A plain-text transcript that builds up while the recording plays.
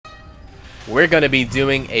we're going to be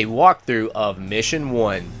doing a walkthrough of Mission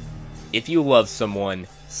 1. If you love someone,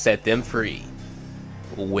 set them free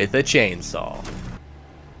with a chainsaw.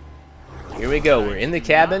 Here we go, we're in the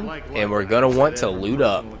cabin, and we're going to want to loot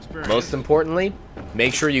up. Most importantly,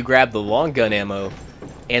 make sure you grab the long gun ammo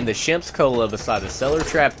and the Shemp's Cola beside the cellar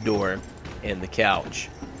trap door and the couch.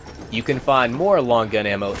 You can find more long gun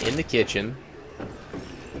ammo in the kitchen,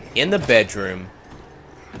 in the bedroom,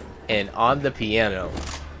 and on the piano.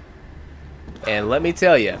 And let me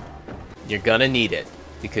tell you, you're gonna need it,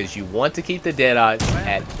 because you want to keep the Deadites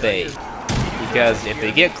at bay. Because if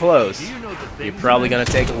they get close, you're probably gonna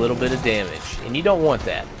take a little bit of damage, and you don't want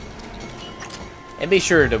that. And be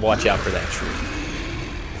sure to watch out for that tree.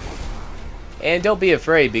 And don't be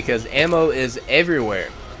afraid, because ammo is everywhere.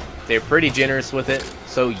 They're pretty generous with it,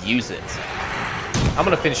 so use it. I'm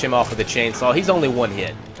gonna finish him off with a chainsaw. He's only one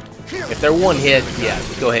hit. If they're one hit, yeah,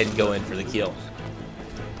 go ahead and go in for the kill.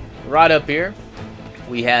 Right up here,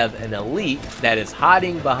 we have an elite that is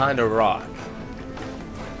hiding behind a rock.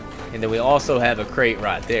 And then we also have a crate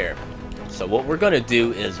right there. So what we're going to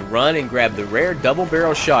do is run and grab the rare double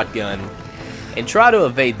barrel shotgun and try to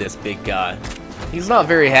evade this big guy. He's not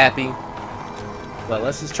very happy, but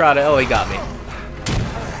let's just try to... Oh, he got me.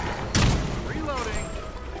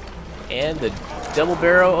 And the double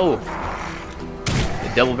barrel... Oh,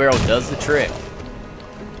 the double barrel does the trick.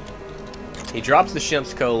 He drops the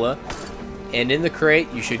Shemp's Cola, and in the crate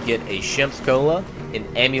you should get a Shemp's Cola, an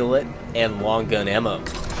amulet, and long gun ammo.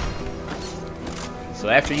 So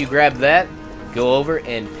after you grab that, go over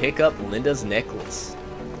and pick up Linda's necklace.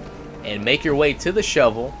 And make your way to the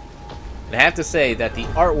shovel. And I have to say that the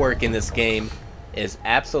artwork in this game is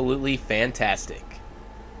absolutely fantastic.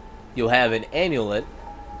 You'll have an amulet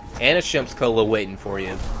and a Shemp's Cola waiting for you.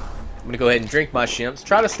 I'm going to go ahead and drink my Shemp's.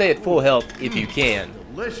 Try to stay at full health if you can.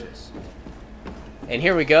 Delicious. And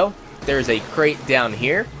here we go. There's a crate down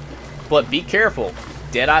here. But be careful.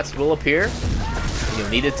 Deadites will appear. And you'll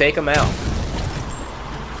need to take them out.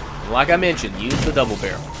 And like I mentioned, use the double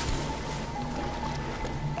barrel.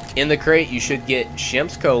 In the crate, you should get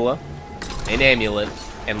Shemp's Cola, an amulet,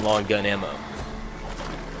 and long gun ammo.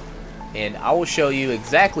 And I will show you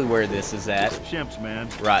exactly where this is at. Shemp's, man.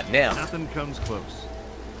 Right now. Nothing comes close.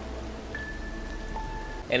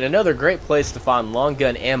 And another great place to find long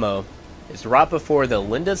gun ammo is right before the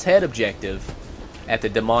Linda's Head objective at the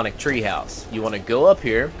demonic treehouse. You want to go up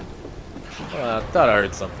here. I thought I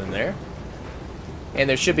heard something there. And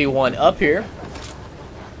there should be one up here.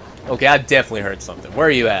 Okay, I definitely heard something. Where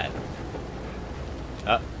are you at?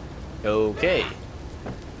 Okay.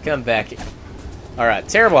 Come back here. Alright,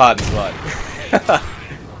 terrible hiding spot.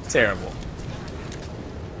 Terrible.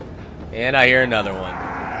 And I hear another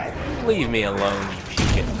one. Leave me alone, you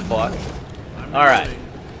puking fuck. Alright.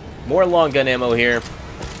 More long gun ammo here.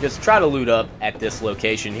 Just try to loot up at this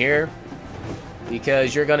location here,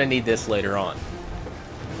 because you're going to need this later on.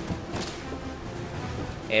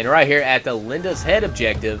 And right here at the Linda's Head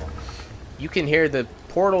objective, you can hear the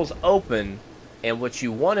portals open, and what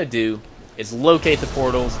you want to do is locate the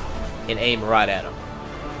portals and aim right at them.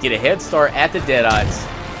 Get a head start at the Deadites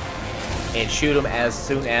and shoot them as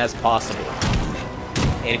soon as possible.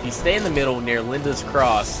 And if you stay in the middle near Linda's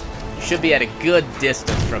Cross, you should be at a good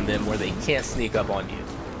distance from them where they can't sneak up on you.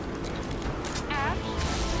 Ash?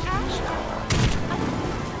 Ash?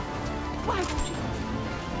 Why would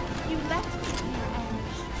you? You left me,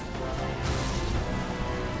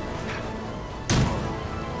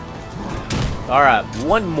 Ash. Alright,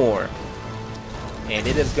 one more. And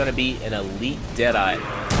it is going to be an elite Deadite.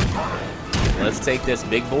 Let's take this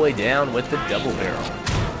big boy down with the double barrel.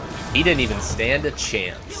 He didn't even stand a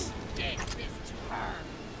chance.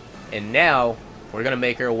 And now, we're going to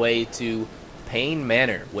make our way to Payne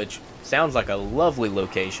Manor, which sounds like a lovely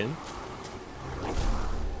location.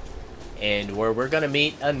 And where we're going to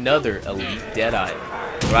meet another elite Deadite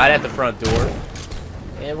right at the front door.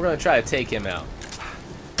 And we're going to try to take him out.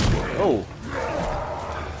 Oh.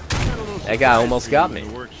 That guy almost got me.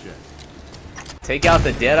 Take out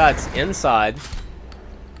the Deadites inside,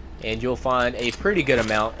 and you'll find a pretty good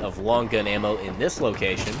amount of long gun ammo in this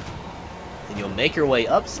location. Then you'll make your way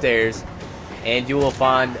upstairs, and you will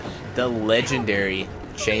find the legendary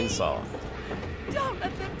chainsaw. Don't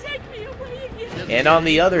let them take me away again. And on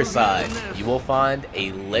the other side, you will find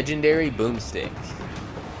a legendary boomstick.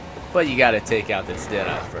 But you gotta take out this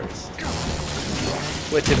Deadite first,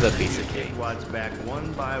 which is a piece of cake. Back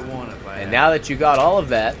one by one if I and now that you got all of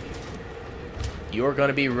that, you're going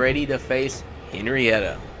to be ready to face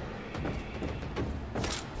Henrietta.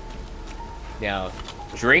 Now,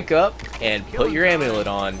 drink up and put your amulet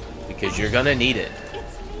on, because you're going to need it.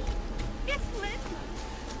 It's me. It's Linda.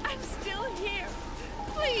 I'm still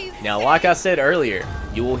Now, like I said earlier,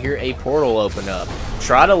 you will hear a portal open up.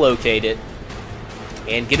 Try to locate it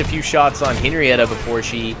and get a few shots on Henrietta before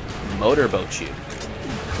she motorboats you.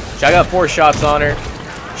 So I got 4 shots on her.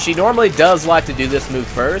 She normally does like to do this move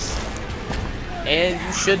first, and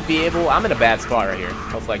you should be able... I'm in a bad spot right here.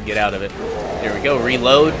 Hopefully I can get out of it. There we go.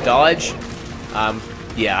 Reload. Dodge.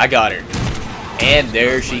 Yeah, I got her. And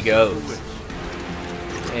there she goes.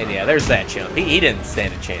 And yeah, there's that chump. He didn't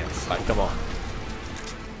stand a chance. Like, come on.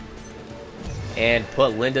 And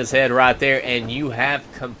put Linda's head right there, and you have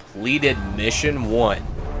completed mission 1.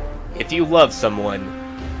 If you love someone,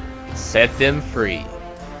 set them free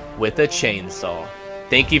with a chainsaw.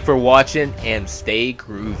 Thank you for watching, and stay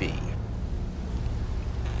groovy.